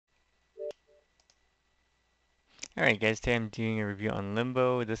Alright guys, today I'm doing a review on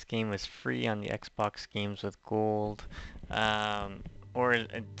Limbo. This game was free on the Xbox Games with Gold. Um,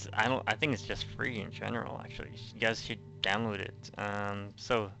 I think it's just free in general actually. You guys should download it.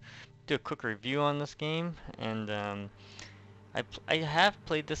 So do a quick review on this game and I have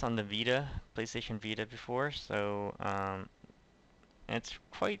played this on the Vita, PlayStation Vita before, so and it's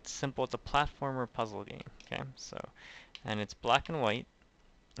quite simple. It's a platformer puzzle game, okay? And it's black and white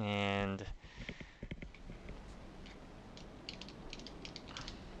and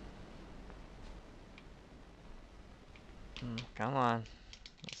come on.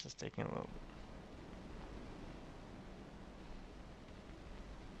 This is taking a little.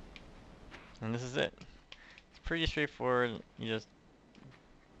 And this is it. It's pretty straightforward. It's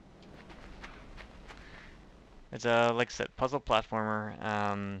a, like I said, puzzle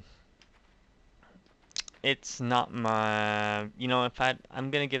platformer. It's not my,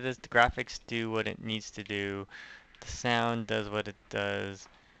 I'm gonna give this, the graphics do what it needs to do. The sound does what it does.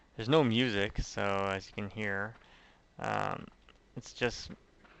 There's no music, so as you can hear, um, it's just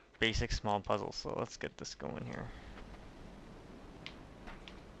basic small puzzles. So let's get this going here.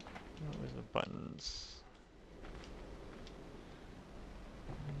 Where's the buttons?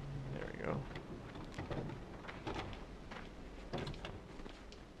 There we go.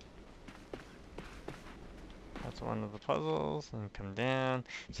 That's one of the puzzles, and come down.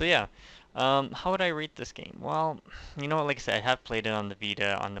 So yeah, how would I rate this game? Well, like I said, I have played it on the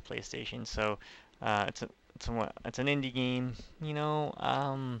Vita, on the PlayStation, so it's an indie game.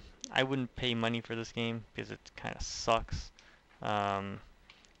 I wouldn't pay money for this game because it kind of sucks. Um,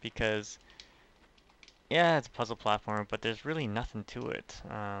 because yeah, it's a puzzle platform, but there's really nothing to it.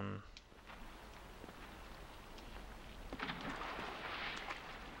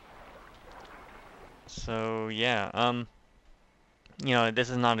 So yeah, this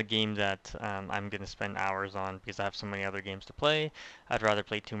is not a game that I'm gonna spend hours on because I have so many other games to play. I'd rather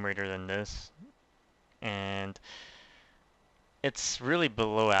play Tomb Raider than this, and it's really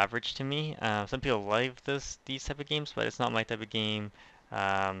below average to me. Some people like these type of games, but it's not my type of game.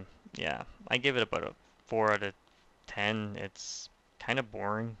 Yeah, I give it about a 4 out of 10. It's kind of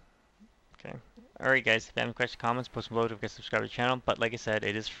boring. Okay. Alright guys, if you have any questions, comments, post them below. Don't forget to subscribe to the channel. But like I said,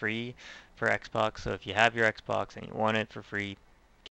 it is free for Xbox, so if you have your Xbox and you want it for free,